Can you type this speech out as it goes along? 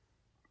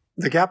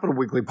The Capital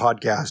Weekly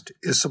podcast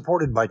is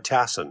supported by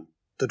TASIN,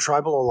 the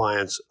Tribal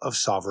Alliance of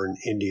Sovereign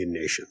Indian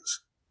Nations.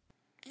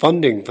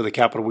 Funding for the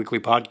Capital Weekly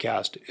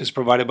podcast is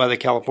provided by the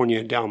California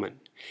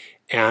Endowment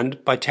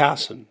and by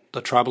TASIN,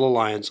 the Tribal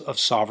Alliance of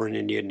Sovereign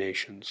Indian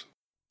Nations.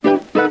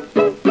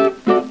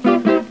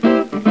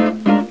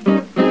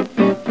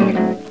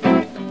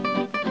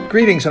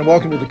 Greetings and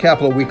welcome to the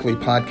Capital Weekly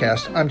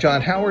podcast. I'm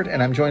John Howard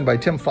and I'm joined by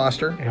Tim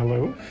Foster.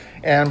 Hello.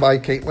 And by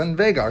Caitlin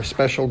Vega, our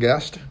special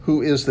guest,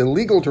 who is the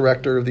legal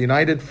director of the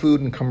United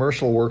Food and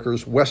Commercial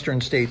Workers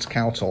Western States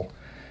Council.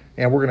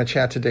 And we're going to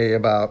chat today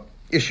about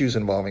issues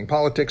involving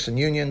politics and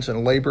unions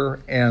and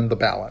labor and the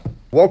ballot.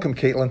 Welcome,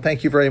 Caitlin.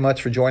 Thank you very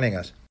much for joining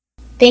us.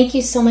 Thank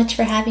you so much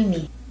for having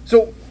me.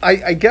 So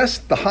I guess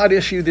the hot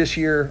issue this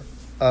year,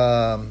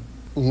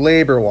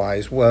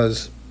 labor-wise,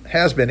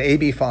 has been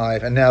AB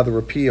 5 and now the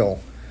repeal,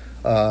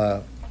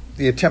 the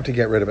attempt to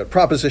get rid of it,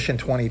 Proposition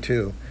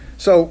 22.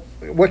 So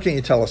what can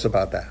you tell us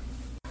about that?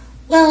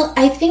 Well,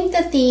 I think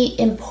that the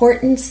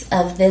importance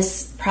of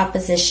this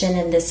proposition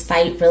and this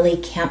fight really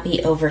can't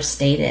be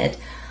overstated.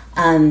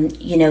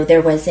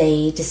 There was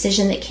a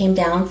decision that came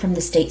down from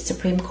the state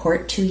Supreme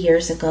Court 2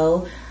 years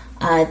ago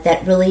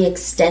that really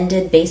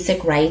extended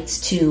basic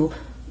rights to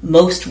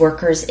most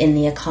workers in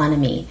the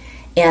economy.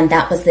 And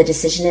that was the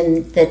decision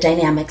in the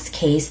Dynamics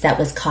case that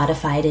was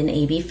codified in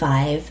AB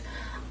 5.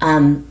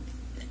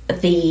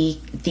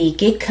 The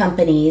gig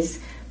companies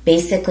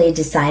basically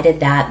decided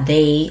that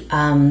they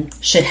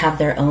should have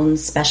their own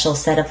special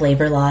set of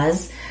labor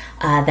laws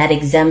that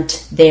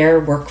exempt their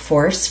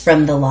workforce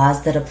from the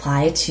laws that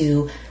apply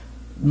to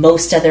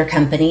most other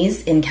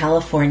companies in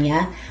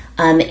California.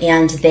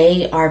 And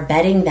they are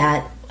betting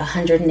that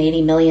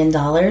 $180 million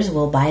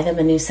will buy them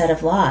a new set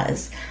of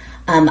laws.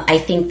 I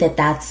think that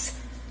that's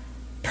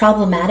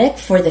problematic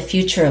for the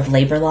future of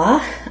labor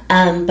law,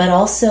 but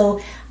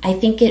also I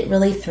think it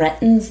really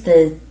threatens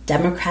the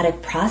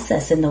democratic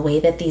process in the way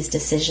that these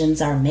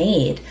decisions are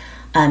made.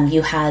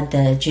 You had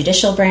the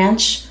judicial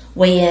branch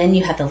weigh in,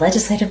 you had the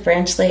legislative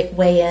branch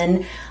weigh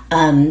in,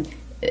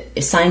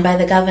 signed by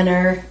the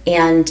governor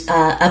and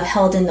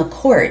upheld in the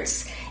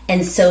courts.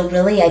 And so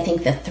really I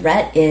think the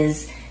threat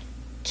is,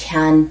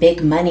 can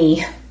big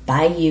money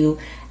buy you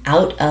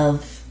out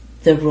of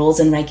the rules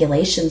and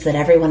regulations that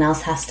everyone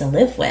else has to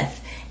live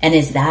with? And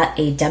is that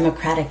a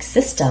democratic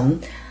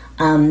system?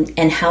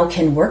 And how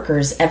can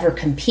workers ever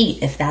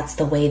compete if that's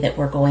the way that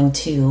we're going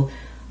to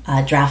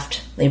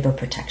draft labor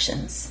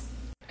protections?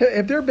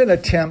 Have there been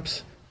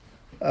attempts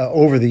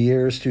over the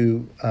years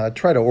to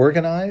try to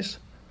organize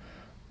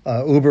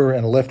Uber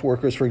and Lyft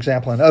workers, for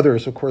example, and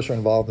others, of course, are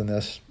involved in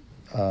this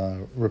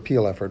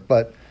repeal effort?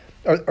 But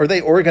are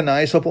they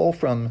organizable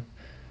from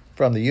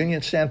the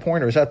union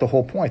standpoint, or is that the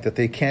whole point, that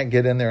they can't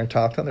get in there and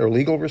talk to them? There are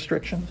legal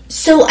restrictions?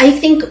 So I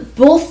think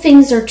both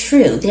things are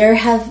true. There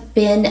have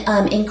been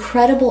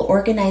incredible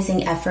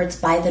organizing efforts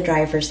by the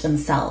drivers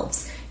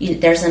themselves.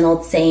 There's an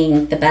old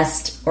saying, the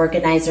best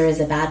organizer is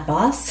a bad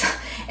boss.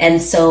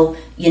 And so,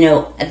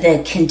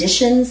 the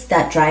conditions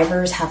that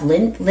drivers have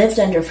lived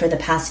under for the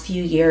past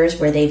few years,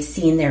 where they've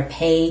seen their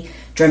pay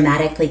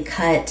dramatically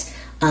cut,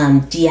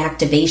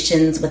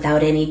 deactivations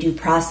without any due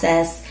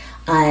process,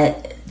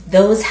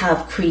 those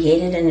have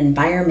created an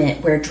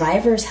environment where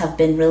drivers have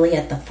been really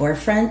at the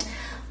forefront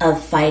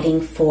of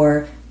fighting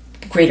for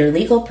greater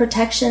legal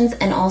protections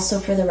and also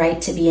for the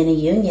right to be in a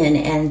union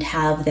and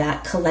have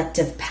that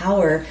collective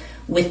power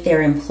with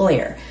their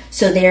employer.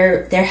 So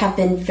there have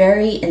been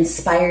very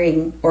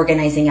inspiring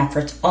organizing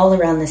efforts all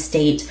around the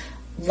state,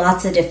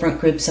 lots of different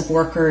groups of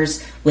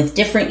workers with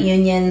different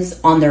unions,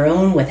 on their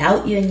own,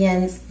 without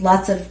unions,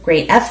 lots of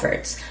great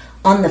efforts.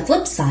 On the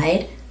flip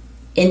side,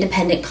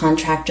 independent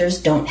contractors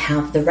don't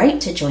have the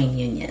right to join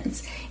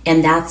unions.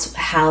 And that's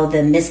how the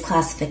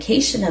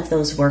misclassification of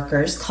those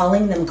workers,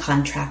 calling them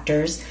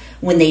contractors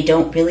when they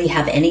don't really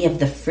have any of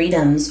the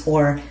freedoms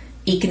or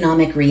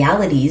economic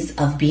realities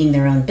of being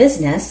their own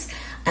business,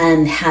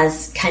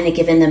 has kind of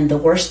given them the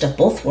worst of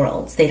both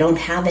worlds. They don't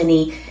have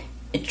any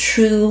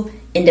true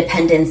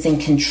independence and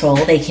control.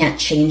 They can't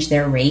change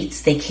their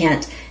rates. They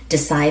can't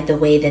decide the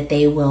way that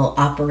they will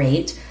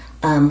operate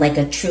like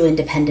a true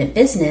independent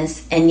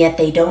business, and yet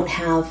they don't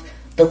have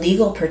the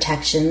legal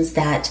protections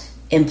that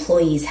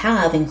employees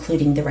have,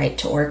 including the right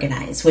to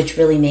organize, which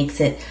really makes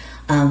it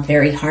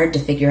very hard to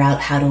figure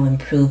out how to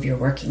improve your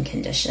working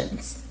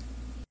conditions.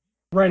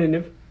 Right,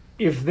 and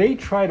if they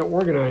try to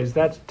organize,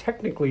 that's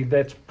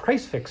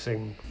price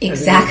fixing.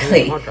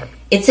 Exactly.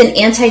 It's an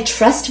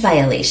antitrust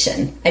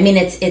violation. I mean,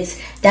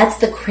 that's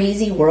the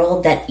crazy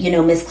world that,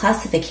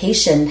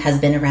 misclassification has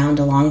been around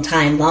a long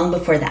time, long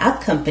before the app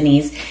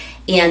companies.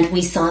 And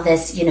we saw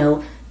this,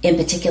 in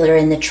particular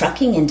in the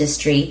trucking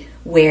industry,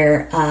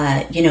 where,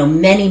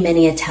 many,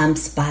 many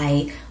attempts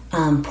by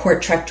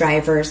port truck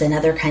drivers and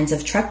other kinds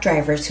of truck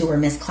drivers who were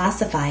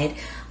misclassified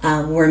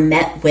were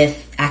met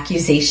with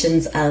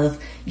accusations of,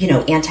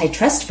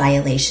 antitrust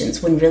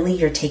violations, when really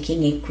you're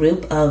taking a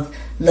group of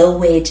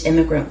low-wage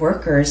immigrant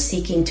workers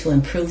seeking to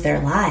improve their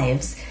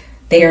lives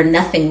They are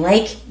nothing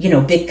like,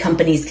 big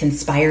companies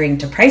conspiring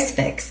to price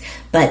fix.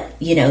 But,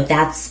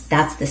 that's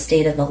the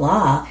state of the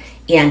law.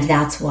 And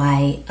that's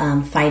why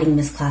fighting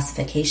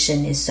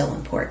misclassification is so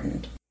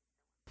important.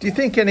 Do you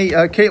think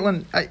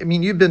Caitlin, I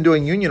mean, you've been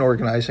doing union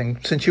organizing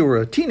since you were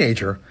a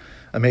teenager,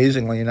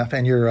 amazingly enough,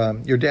 and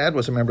your dad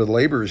was a member of the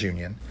laborers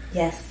union.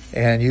 Yes.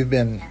 And you've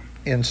been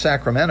in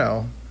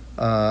Sacramento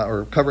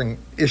or covering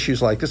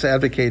issues like this,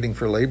 advocating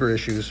for labor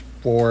issues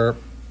for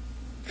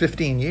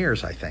 15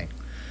 years, I think.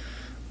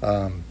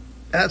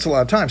 That's a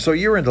lot of time. So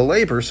you're into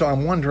labor, so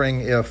I'm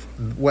wondering if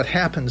what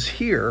happens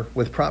here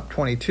with Prop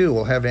 22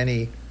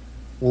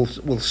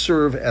 will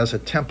serve as a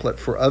template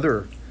for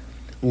other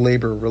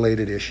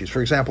labor-related issues. For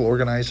example,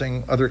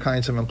 organizing other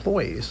kinds of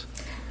employees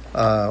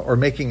or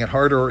making it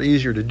harder or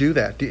easier to do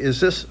that. Is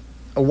this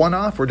a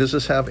one-off, or does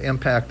this have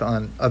impact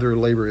on other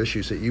labor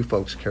issues that you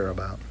folks care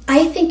about?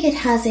 I think it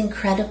has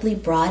incredibly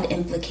broad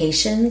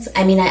implications.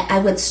 I mean, I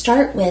would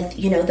start with,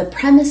 the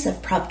premise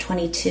of Prop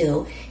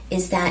 22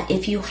 is that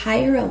if you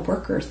hire a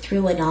worker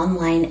through an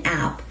online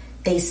app,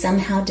 they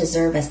somehow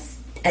deserve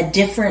a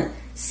different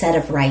set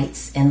of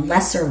rights and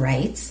lesser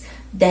rights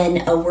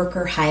than a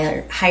worker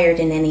hired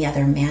in any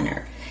other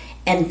manner.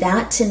 And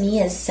that to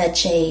me is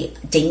such a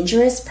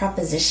dangerous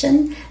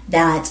proposition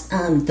that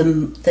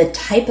the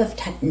type of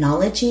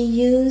technology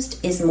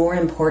used is more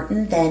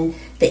important than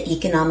the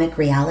economic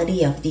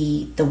reality of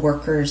the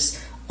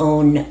worker's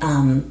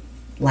own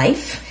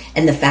life,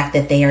 and the fact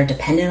that they are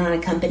dependent on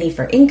a company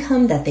for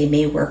income, that they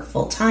may work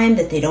full time,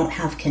 that they don't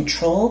have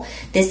control.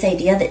 This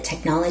idea that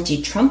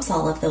technology trumps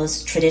all of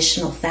those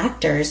traditional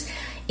factors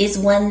is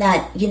one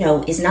that,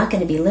 is not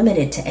going to be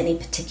limited to any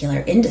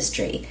particular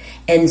industry.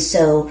 And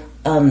so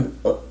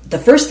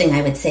the first thing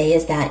I would say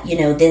is that,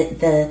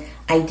 the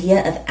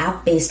idea of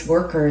app-based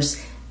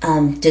workers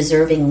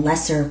deserving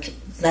lesser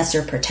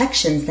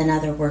protections than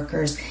other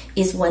workers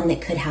is one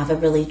that could have a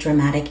really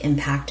dramatic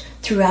impact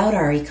throughout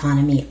our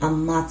economy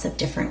on lots of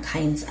different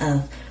kinds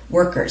of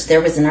workers.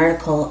 There was an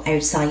article I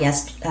saw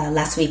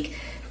last week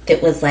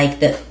that was like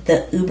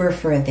the Uber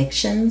for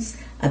evictions,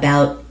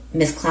 about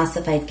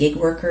misclassified gig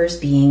workers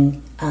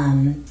being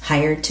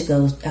hired to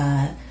go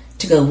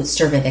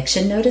serve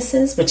eviction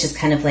notices, which is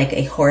kind of like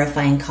a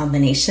horrifying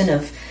combination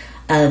of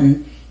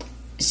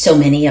so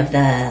many of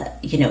the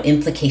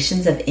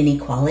implications of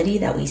inequality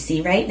that we see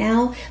right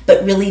now.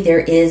 But really, there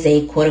is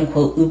a quote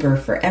unquote Uber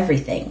for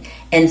everything.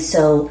 And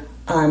so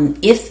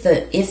if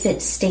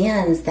it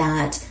stands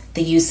that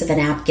the use of an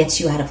app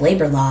gets you out of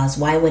labor laws,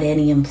 why would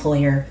any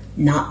employer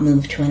not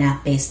move to an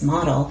app-based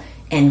model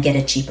and get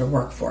a cheaper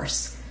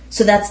workforce?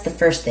 So that's the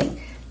first thing.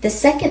 The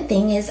second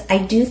thing is, I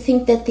do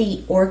think that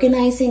the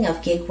organizing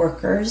of gig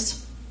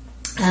workers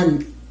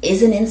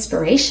is an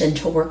inspiration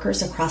to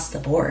workers across the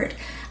board.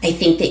 I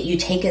think that you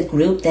take a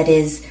group that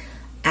is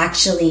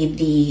actually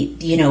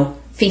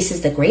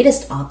faces the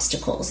greatest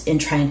obstacles in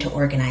trying to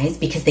organize,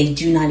 because they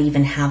do not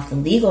even have the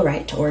legal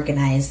right to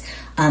organize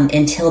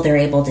until they're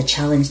able to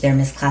challenge their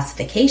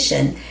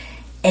misclassification.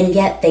 And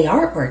yet they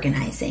are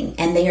organizing,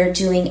 and they are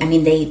doing,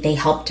 they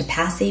helped to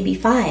pass AB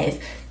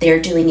 5. They're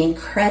doing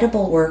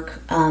incredible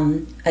work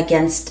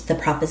against the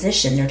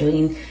proposition. They're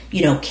doing,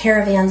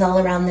 caravans all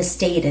around the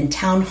state and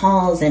town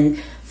halls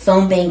and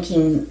phone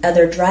banking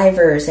other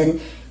drivers. And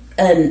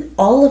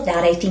all of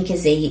that, I think,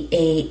 is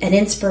an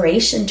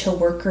inspiration to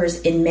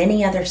workers in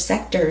many other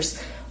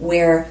sectors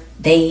where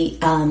they,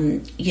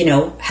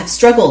 have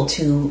struggled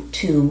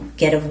to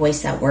get a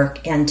voice at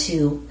work and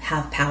to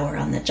have power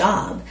on the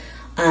job.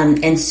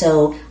 And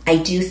so I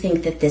do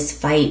think that this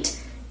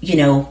fight,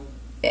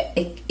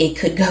 it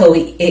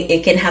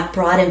can have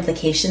broad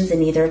implications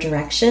in either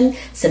direction,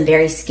 some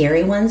very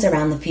scary ones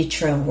around the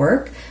future of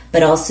work,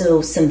 but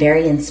also some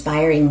very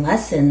inspiring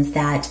lessons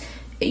that,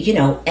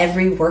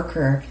 every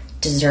worker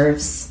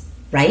deserves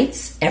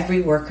rights.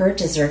 Every worker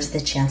deserves the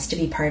chance to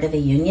be part of a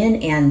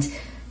union and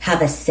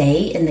have a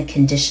say in the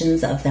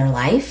conditions of their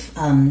life.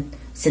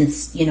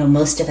 Since,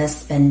 most of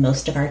us spend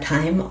most of our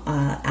time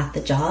at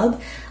the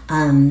job,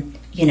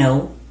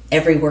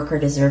 every worker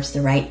deserves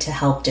the right to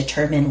help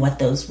determine what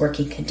those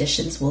working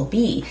conditions will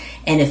be.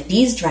 And if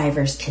these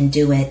drivers can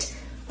do it,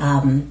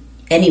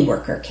 any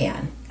worker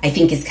can, I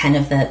think, is kind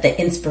of the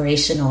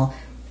inspirational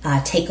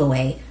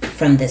takeaway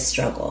from this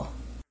struggle.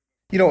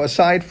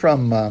 Aside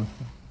from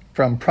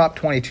Prop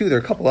 22, there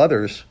are a couple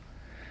others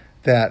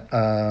that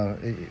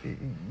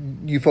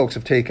you folks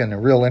have taken a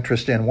real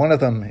interest in. One of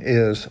them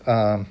is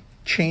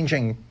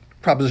changing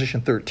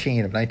Proposition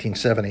 13 of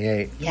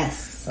 1978.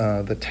 Yes.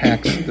 The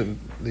tax,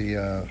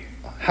 the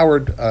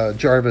Howard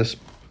Jarvis,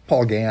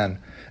 Paul Gann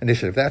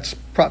initiative. That's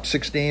Prop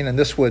 16, and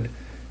this would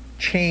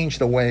change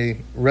the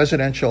way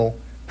residential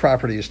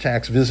property is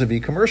taxed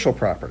vis-a-vis commercial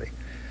property.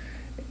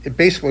 It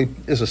basically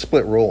is a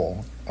split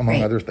roll,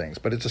 among other things,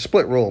 but it's a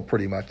split roll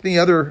pretty much. The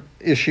other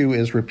issue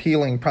is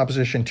repealing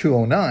Proposition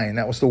 209.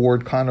 That was the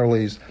Ward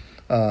Connerly's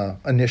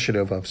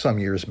initiative of some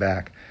years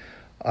back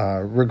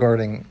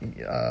regarding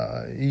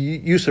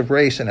use of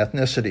race and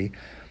ethnicity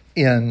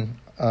in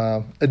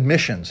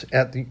admissions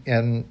at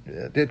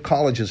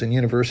colleges and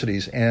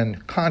universities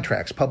and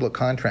contracts, public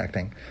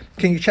contracting.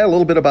 Can you chat a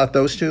little bit about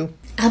those two?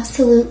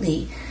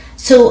 Absolutely.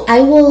 So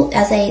I will,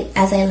 as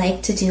I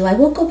like to do, I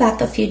will go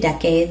back a few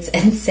decades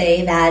and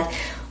say that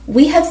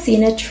we have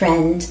seen a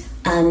trend,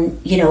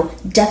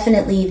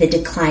 definitely the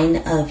decline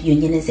of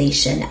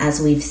unionization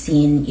as we've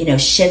seen,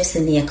 shifts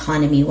in the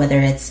economy, whether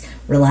it's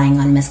relying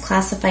on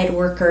misclassified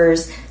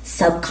workers,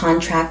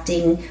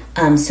 subcontracting,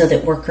 so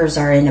that workers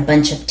are in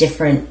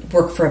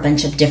work for a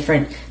bunch of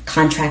different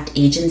contract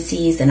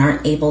agencies and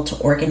aren't able to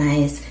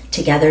organize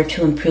together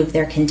to improve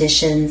their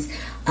conditions,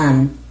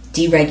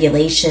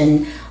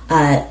 deregulation,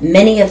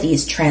 many of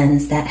these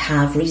trends that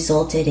have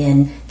resulted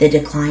in the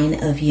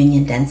decline of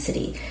union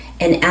density.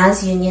 And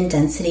as union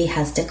density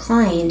has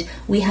declined,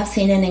 we have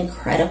seen an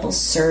incredible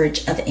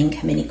surge of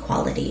income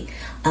inequality.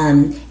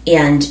 The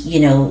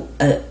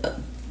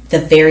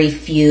very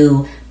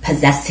few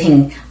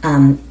possessing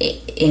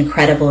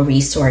incredible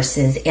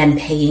resources and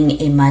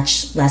paying a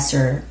much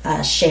lesser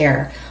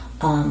share,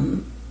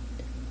 in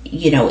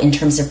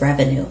terms of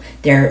revenue.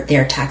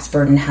 Their tax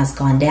burden has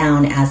gone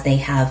down as they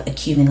have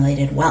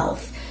accumulated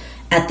wealth.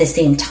 At the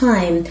same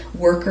time,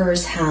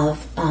 workers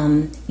have,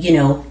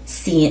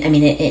 seen,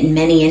 in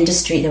many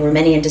industries, there were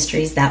many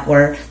industries that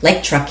were,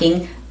 like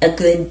trucking, a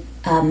good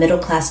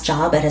middle-class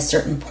job at a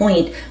certain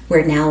point,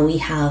 where now we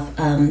have,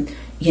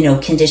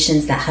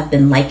 conditions that have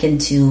been likened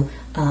to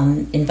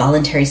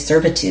involuntary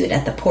servitude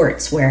at the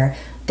ports, where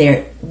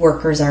their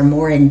workers are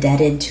more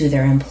indebted to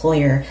their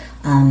employer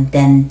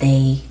than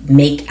they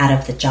make out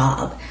of the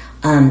job.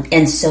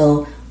 And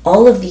so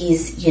all of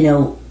these,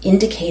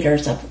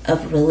 indicators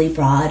of really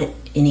broad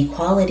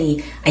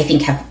inequality, I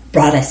think, have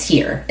brought us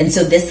here. And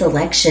so this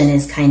election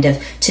is kind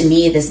of, to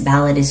me, this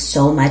ballot is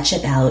so much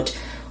about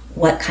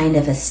what kind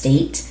of a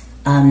state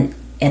and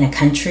a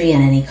country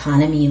and an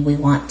economy we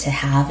want to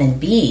have and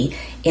be.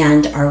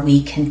 And are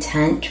we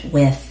content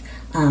with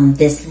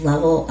this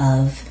level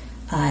of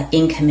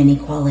income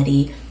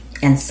inequality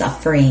and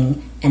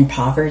suffering and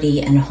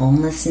poverty and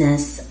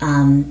homelessness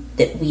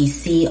that we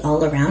see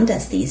all around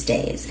us these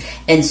days?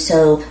 And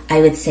so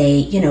I would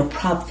say,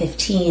 Prop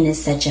 15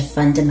 is such a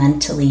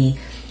fundamentally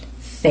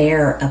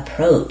fair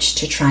approach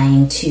to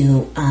trying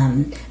to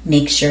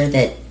make sure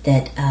that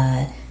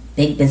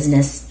big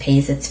business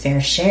pays its fair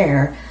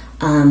share,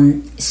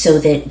 so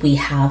that we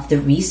have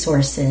the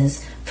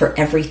resources for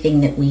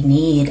everything that we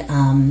need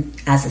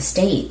as a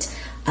state.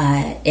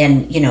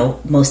 And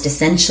most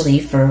essentially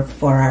for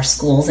our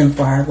schools and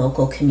for our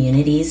local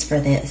communities, for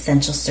the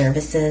essential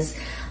services,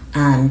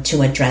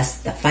 to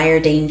address the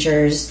fire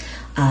dangers,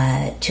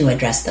 to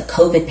address the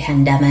COVID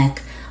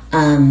pandemic.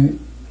 And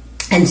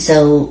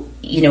so,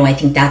 I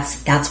think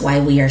that's why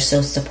we are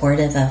so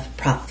supportive of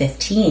Prop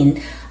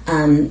 15.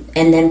 And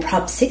then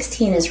Prop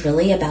 16 is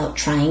really about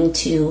trying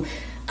to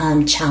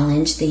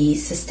challenge the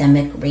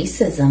systemic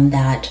racism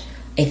that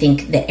I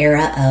think the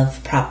era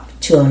of Prop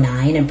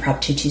 209 and Prop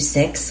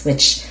 226,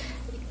 which,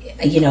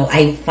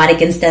 I fought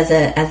against as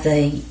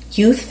a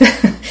youth.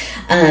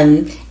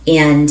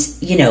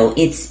 It's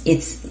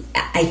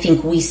I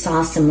think we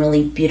saw some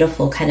really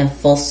beautiful kind of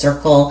full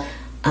circle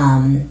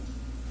on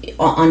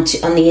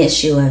the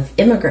issue of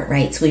immigrant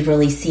rights. We've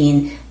really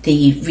seen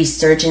the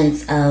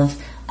resurgence of,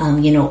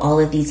 all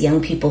of these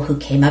young people who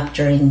came up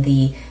during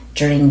the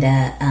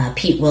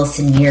Pete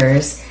Wilson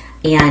years,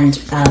 and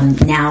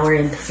now are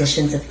in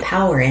positions of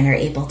power and are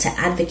able to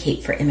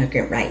advocate for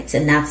immigrant rights.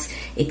 And that's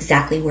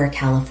exactly where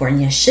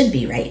California should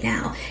be right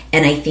now.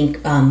 And I think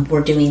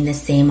we're doing the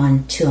same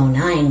on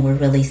 209. We're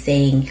really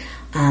saying,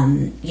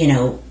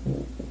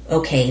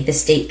 okay, the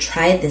state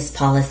tried this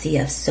policy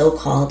of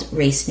so-called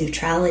race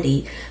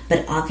neutrality,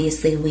 but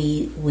obviously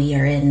we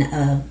are in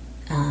a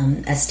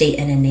state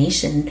and a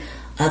nation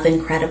of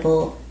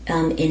incredible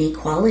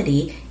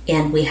inequality,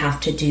 and we have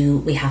to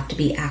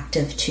be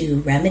active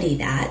to remedy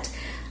that.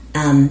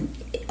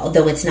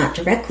 Although it's not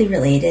directly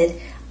related,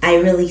 I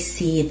really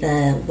see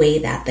the way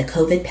that the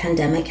COVID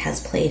pandemic has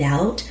played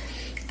out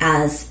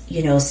as,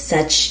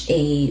 such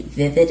a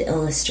vivid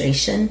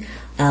illustration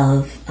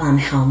of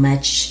how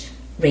much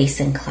race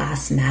and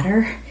class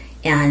matter,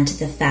 and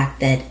the fact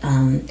that,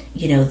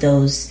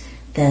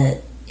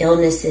 the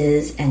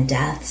illnesses and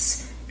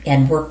deaths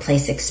and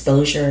workplace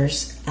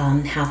exposures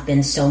have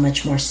been so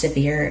much more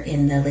severe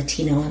in the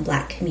Latino and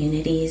Black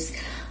communities,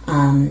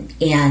 and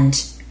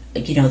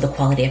the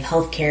quality of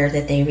health care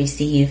that they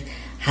receive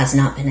has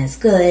not been as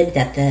good,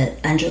 that the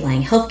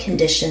underlying health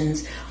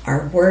conditions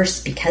are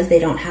worse because they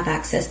don't have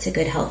access to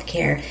good health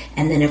care.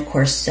 And then, of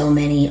course, so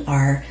many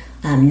are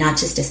not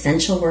just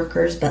essential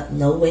workers, but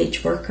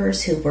low-wage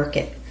workers who work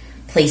at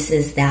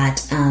places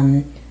that,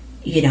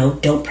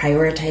 don't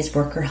prioritize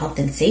worker health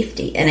and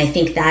safety. And I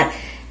think that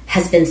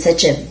has been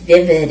such a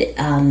vivid,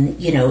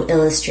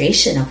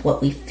 illustration of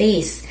what we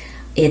face.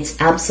 It's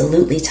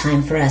absolutely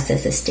time for us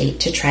as a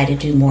state to try to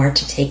do more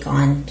to take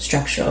on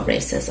structural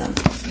racism.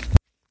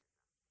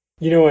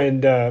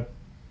 And to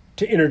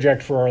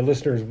interject for our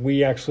listeners,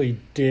 we actually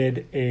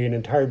did an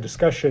entire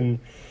discussion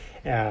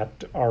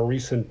at our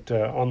recent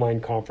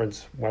online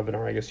conference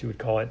webinar, I guess you would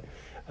call it,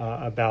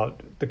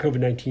 about the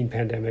COVID-19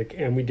 pandemic,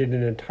 and we did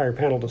an entire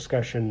panel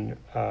discussion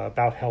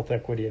about health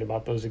equity and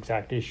about those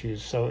exact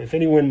issues. So if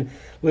anyone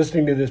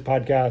listening to this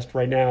podcast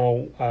right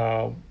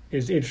now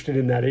is interested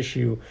in that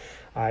issue,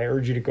 I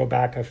urge you to go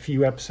back a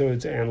few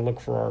episodes and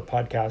look for our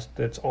podcast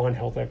that's on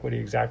health equity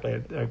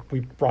exactly.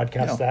 We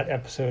broadcast that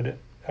episode,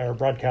 or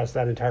broadcast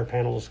that entire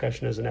panel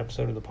discussion as an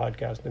episode of the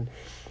podcast, and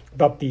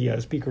thought the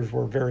speakers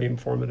were very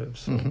informative.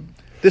 So. Mm-hmm.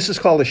 This is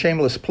called a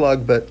shameless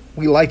plug, but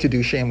we like to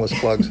do shameless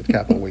plugs at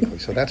Capital Weekly,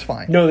 so that's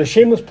fine. No, the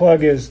shameless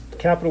plug is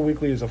Capital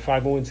Weekly is a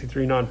 501c3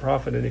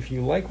 nonprofit, and if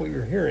you like what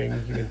you're hearing,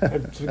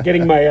 I'm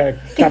getting my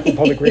Capital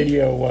Public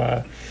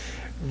Radio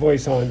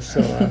voice on.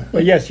 So,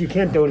 but yes, you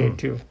can donate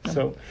too.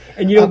 So,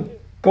 and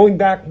going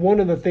back, one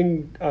of the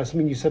things,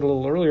 something you said a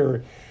little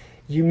earlier,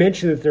 you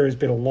mentioned that there has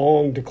been a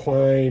long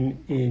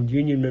decline in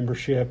union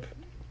membership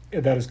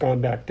that has gone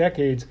back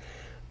decades,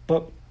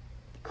 but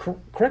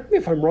correct me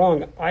if I'm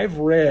wrong, I've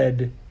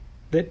read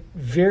that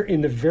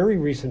in the very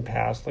recent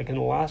past, like in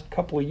the last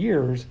couple of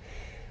years,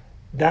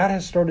 that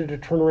has started to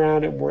turn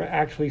around, and we're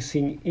actually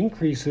seeing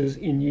increases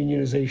in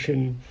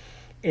unionization,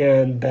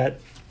 and that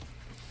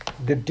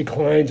the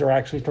declines are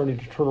actually starting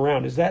to turn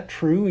around. Is that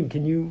true? And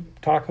can you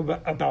talk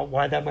about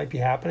why that might be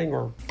happening?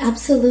 Or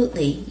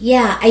Absolutely.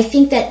 Yeah, I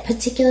think that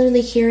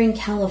particularly here in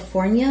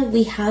California,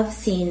 we have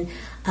seen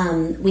a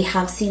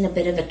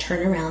bit of a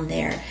turnaround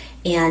there.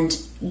 And,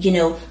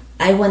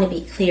 I want to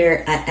be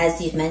clear,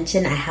 as you've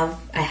mentioned, I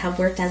have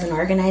worked as an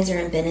organizer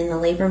and been in the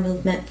labor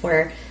movement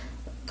for,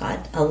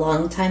 a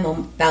long time,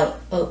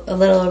 about a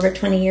little over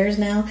 20 years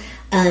now.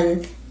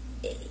 It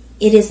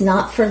is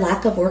not for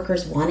lack of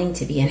workers wanting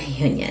to be in a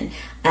union.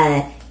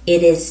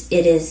 It is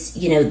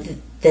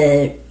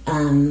the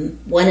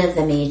one of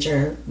the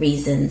major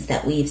reasons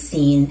that we've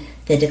seen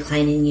the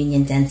decline in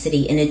union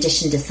density, in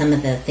addition to some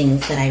of the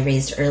things that I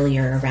raised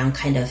earlier around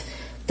kind of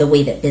the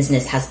way that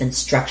business has been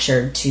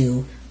structured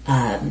to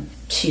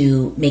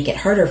make it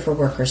harder for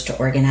workers to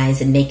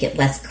organize and make it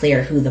less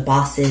clear who the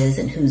boss is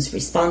and who's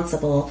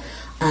responsible,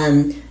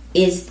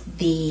 is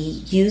the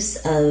use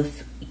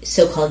of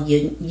so-called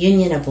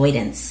union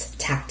avoidance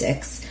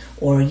tactics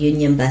or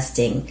union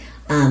busting.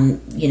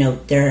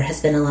 There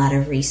has been a lot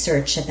of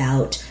research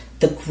about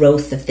the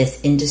growth of this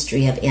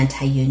industry of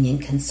anti-union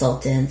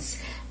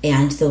consultants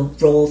and the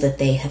role that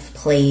they have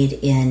played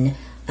in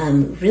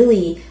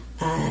really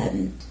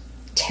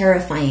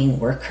terrifying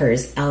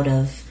workers out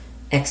of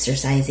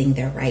exercising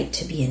their right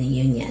to be in a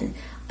union.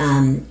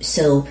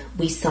 So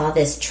we saw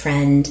this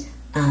trend,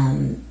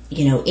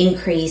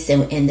 increase,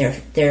 and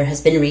there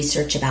has been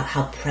research about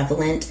how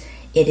prevalent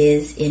it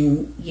is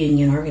in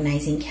union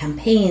organizing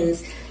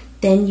campaigns.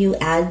 Then you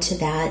add to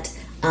that,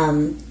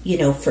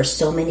 for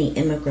so many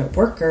immigrant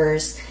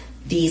workers,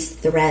 these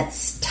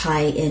threats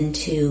tie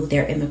into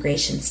their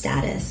immigration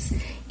status,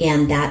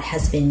 and that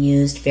has been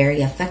used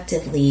very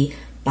effectively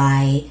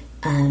by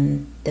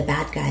the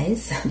bad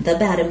guys, the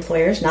bad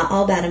employers. Not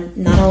all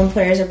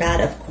employers are bad,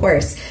 of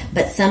course,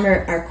 but some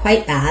are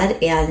quite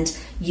bad and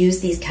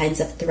use these kinds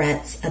of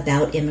threats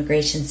about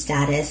immigration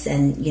status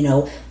and,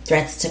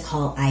 threats to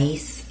call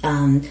ICE,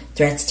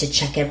 threats to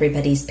check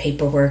everybody's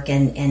paperwork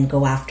and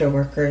go after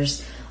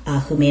workers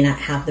who may not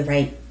have the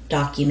right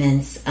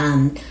documents.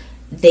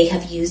 They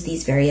have used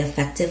these very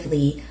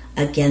effectively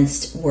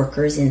against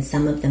workers in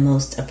some of the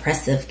most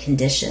oppressive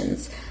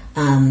conditions,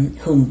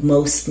 who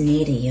most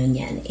need a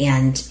union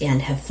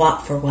and have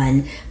fought for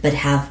one, but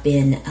have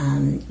been,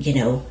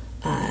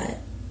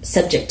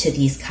 subject to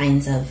these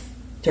kinds of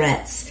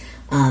threats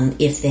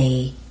if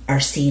they are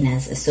seen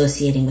as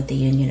associating with the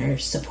union or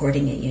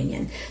supporting a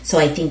union. So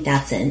I think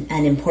that's an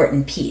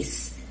important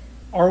piece.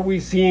 Are we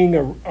seeing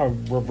a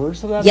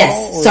reverse of that?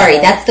 Yes, sorry,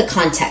 that's the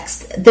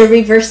context. The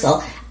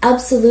reversal,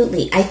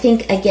 absolutely. I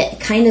think, again,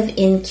 kind of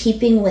in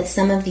keeping with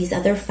some of these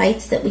other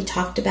fights that we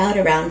talked about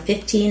around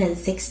 15 and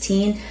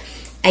 16,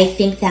 I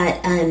think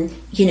that,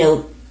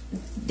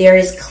 there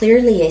is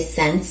clearly a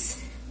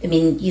sense,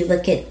 you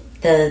look at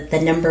the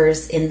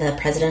numbers in the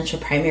presidential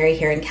primary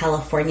here in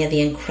California,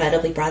 the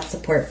incredibly broad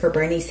support for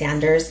Bernie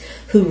Sanders,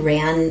 who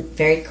ran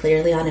very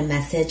clearly on a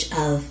message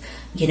of,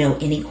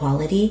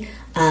 inequality.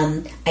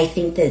 I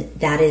think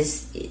that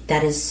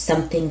is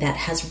something that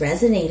has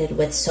resonated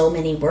with so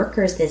many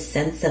workers, this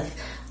sense of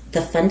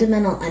the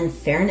fundamental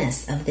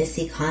unfairness of this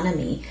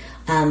economy,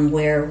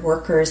 where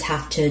workers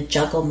have to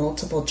juggle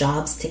multiple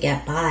jobs to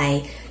get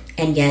by,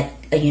 and yet,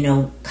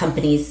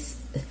 companies,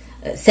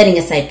 setting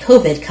aside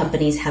COVID,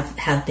 companies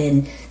have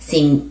been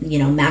seeing,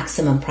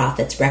 maximum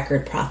profits,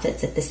 record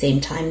profits at the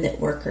same time that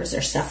workers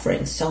are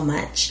suffering so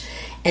much.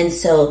 And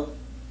so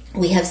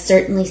we have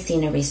certainly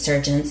seen a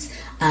resurgence.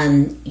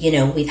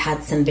 We've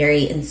had some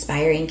very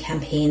inspiring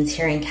campaigns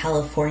here in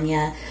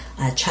California.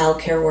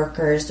 Childcare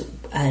workers,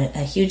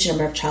 a huge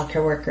number of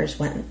childcare workers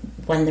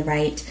won the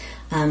right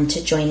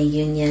to join a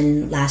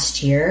union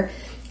last year,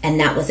 and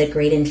that was a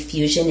great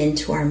infusion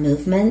into our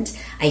movement.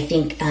 I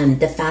think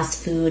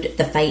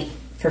the fight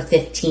for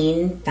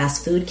 15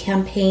 fast food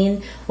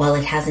campaign, while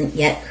it hasn't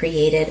yet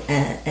created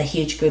a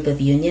huge group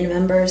of union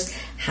members,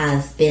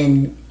 has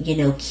been,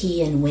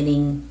 key in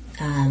winning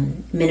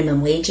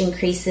minimum wage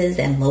increases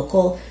and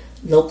local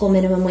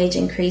minimum wage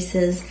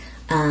increases.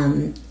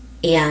 There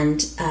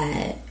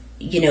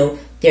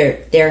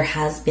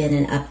has been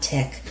an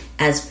uptick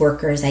as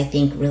workers, I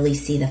think, really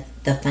see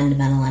the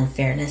fundamental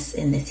unfairness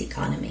in this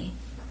economy.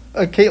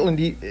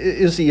 Caitlin,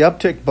 is the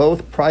uptick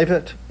both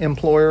private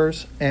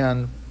employers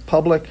and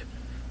private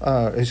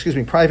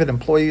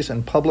employees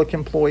and public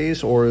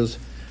employees, or is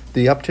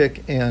the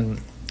uptick in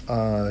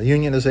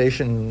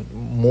unionization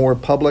more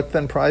public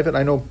than private?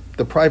 I know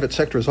the private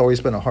sector has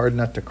always been a hard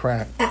nut to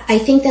crack. I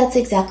think that's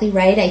exactly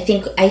right. I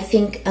think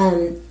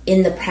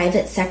in the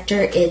private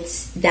sector,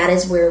 that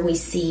is where we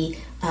see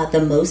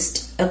the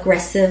most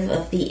aggressive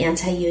of the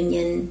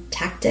anti-union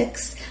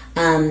tactics.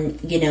 So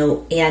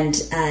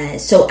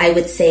I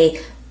would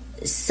say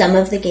some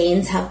of the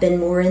gains have been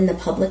more in the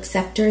public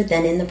sector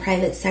than in the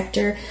private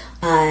sector.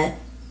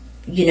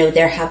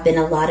 There have been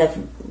a lot of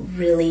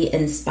really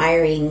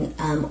inspiring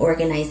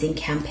organizing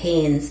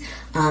campaigns,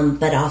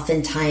 but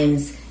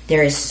oftentimes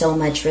there is so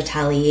much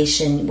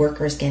retaliation,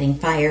 workers getting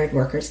fired,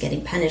 workers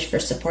getting punished for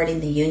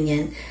supporting the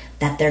union,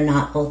 that they're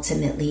not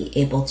ultimately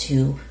able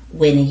to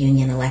win a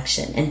union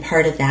election. And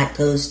part of that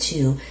goes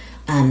to,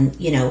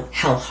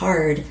 how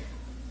hard,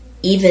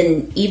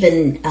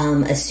 even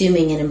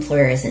assuming an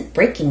employer isn't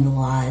breaking the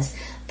laws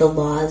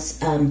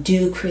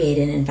do create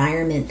an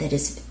environment that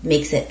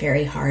makes it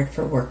very hard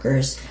for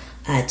workers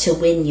to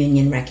win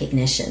union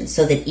recognition,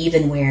 so that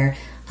even where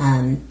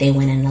they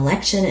win an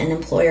election, an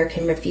employer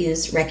can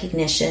refuse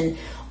recognition,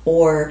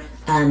 or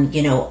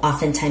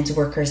oftentimes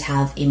workers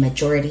have a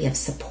majority of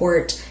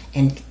support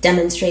and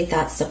demonstrate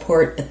that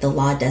support, but the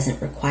law doesn't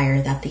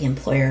require that the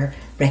employer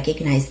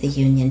recognize the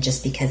union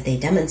just because they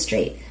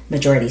demonstrate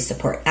majority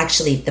support.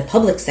 Actually, the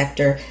public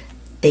sector,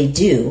 they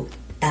do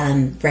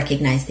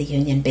recognize the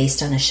union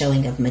based on a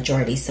showing of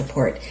majority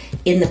support.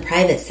 In the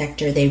private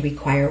sector, they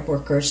require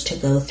workers to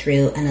go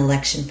through an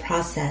election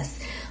process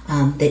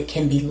that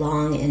can be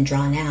long and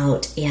drawn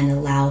out and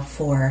allow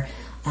for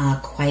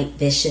quite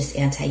vicious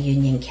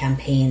anti-union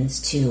campaigns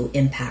to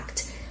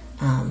impact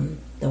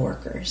the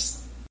workers.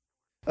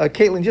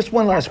 Caitlin, just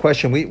one last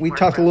question. We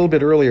talked a little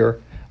bit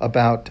earlier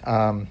about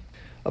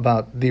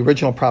the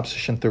original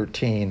Proposition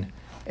 13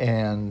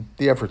 and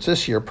the efforts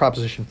this year,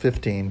 Proposition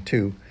 15,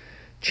 to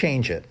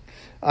change it.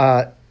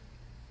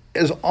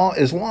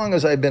 As long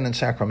as I've been in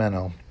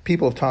Sacramento,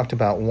 people have talked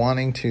about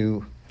wanting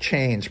to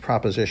change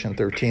Proposition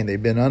 13.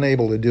 They've been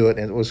unable to do it,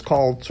 and it was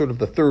called sort of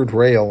the third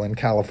rail in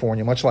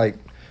California, much like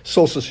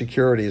Social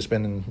Security has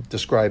been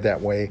described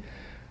that way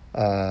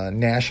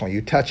nationally.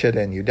 You touch it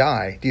and you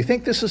die. Do you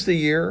think this is the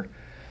year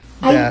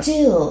that I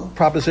do.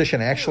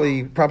 Proposition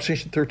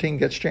 13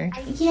 gets changed?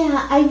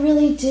 Yeah, I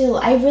really do.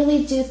 I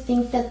really do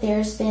think that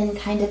there's been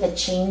kind of a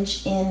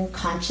change in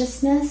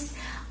consciousness.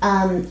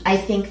 I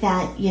think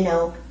that,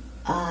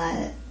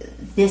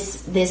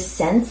 this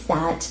sense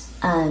that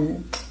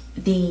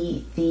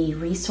the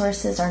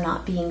resources are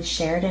not being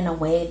shared in a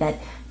way that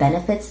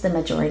benefits the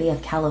majority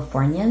of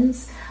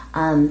Californians,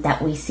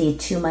 that we see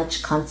too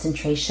much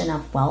concentration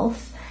of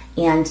wealth,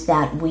 and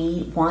that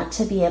we want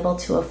to be able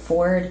to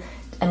afford,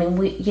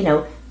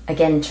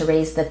 again, to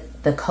raise the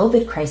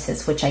COVID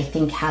crisis, which I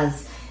think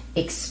has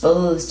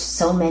exposed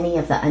so many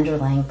of the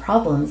underlying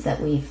problems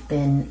that we've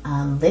been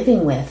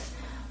living with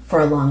for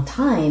a long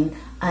time,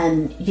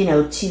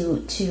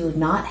 to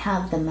not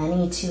have the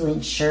money to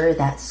ensure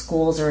that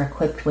schools are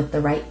equipped with the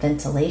right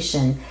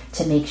ventilation,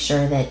 to make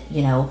sure that,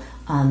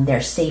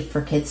 they're safe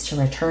for kids to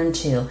return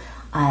to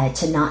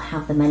not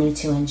have the money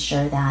to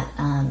ensure that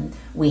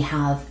we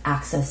have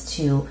access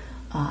to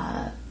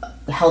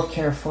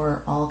healthcare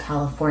for all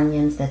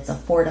Californians that's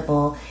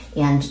affordable,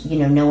 and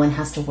no one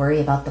has to worry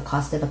about the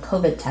cost of a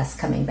COVID test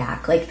coming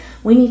back. Like,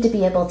 we need to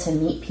be able to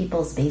meet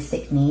people's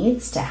basic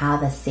needs to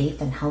have a safe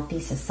and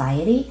healthy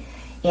society,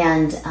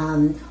 and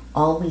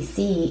all we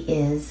see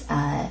is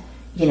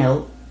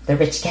the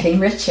rich getting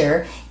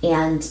richer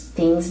and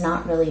things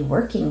not really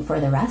working for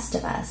the rest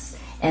of us.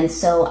 And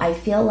so I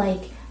feel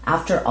like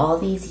after all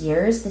these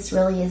years, this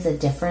really is a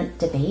different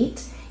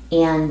debate.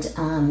 And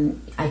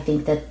I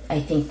think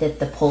that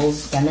the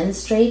polls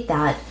demonstrate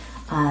that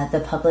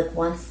the public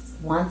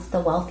wants the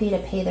wealthy to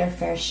pay their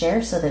fair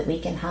share, so that we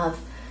can have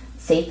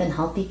safe and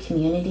healthy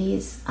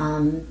communities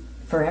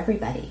for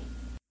everybody.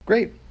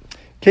 Great.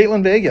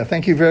 Caitlin Vega,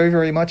 thank you very,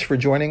 very much for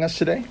joining us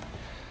today.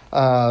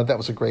 That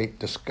was a great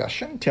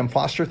discussion. Tim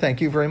Foster, thank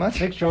you very much.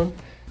 Thanks, John.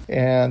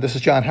 And this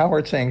is John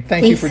Howard saying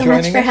thank you for joining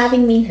us. Thanks so much for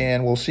having me.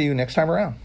 And we'll see you next time around.